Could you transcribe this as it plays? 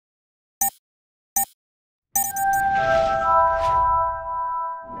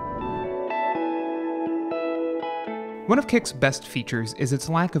One of Kik's best features is its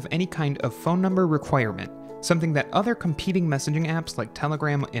lack of any kind of phone number requirement, something that other competing messaging apps like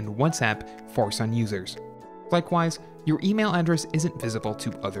Telegram and WhatsApp force on users. Likewise, your email address isn't visible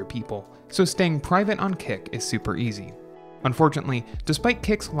to other people, so staying private on Kik is super easy. Unfortunately, despite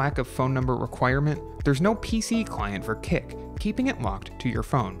Kik's lack of phone number requirement, there's no PC client for Kik, keeping it locked to your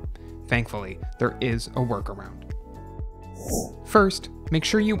phone. Thankfully, there is a workaround. First, make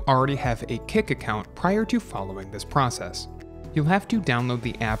sure you already have a Kik account prior to following this process. You'll have to download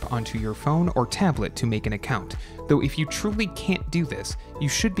the app onto your phone or tablet to make an account, though if you truly can't do this, you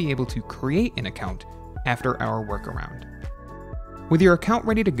should be able to create an account after our workaround. With your account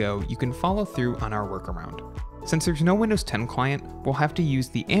ready to go, you can follow through on our workaround. Since there's no Windows 10 client, we'll have to use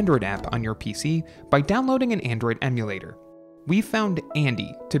the Android app on your PC by downloading an Android emulator. We found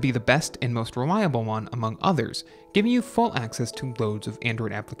Andy to be the best and most reliable one among others, giving you full access to loads of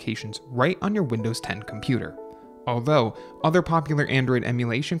Android applications right on your Windows 10 computer. Although, other popular Android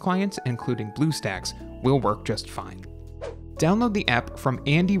emulation clients, including BlueStacks, will work just fine. Download the app from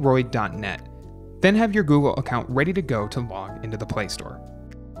andyroyd.net, then have your Google account ready to go to log into the Play Store.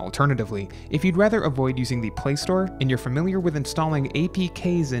 Alternatively, if you'd rather avoid using the Play Store and you're familiar with installing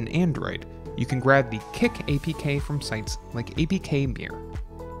APKs in Android, you can grab the Kik APK from sites like APK Mirror.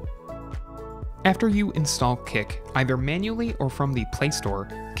 After you install Kik, either manually or from the Play Store,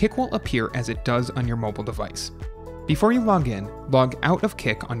 Kik will appear as it does on your mobile device. Before you log in, log out of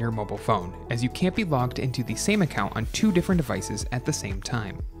Kik on your mobile phone, as you can't be logged into the same account on two different devices at the same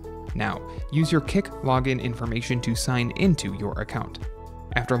time. Now, use your Kik login information to sign into your account.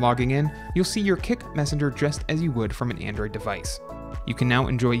 After logging in, you'll see your Kik Messenger just as you would from an Android device. You can now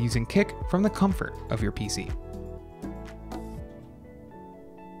enjoy using Kik from the comfort of your PC.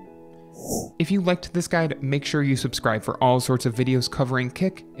 If you liked this guide, make sure you subscribe for all sorts of videos covering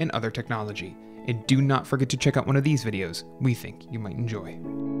Kik and other technology. And do not forget to check out one of these videos we think you might enjoy.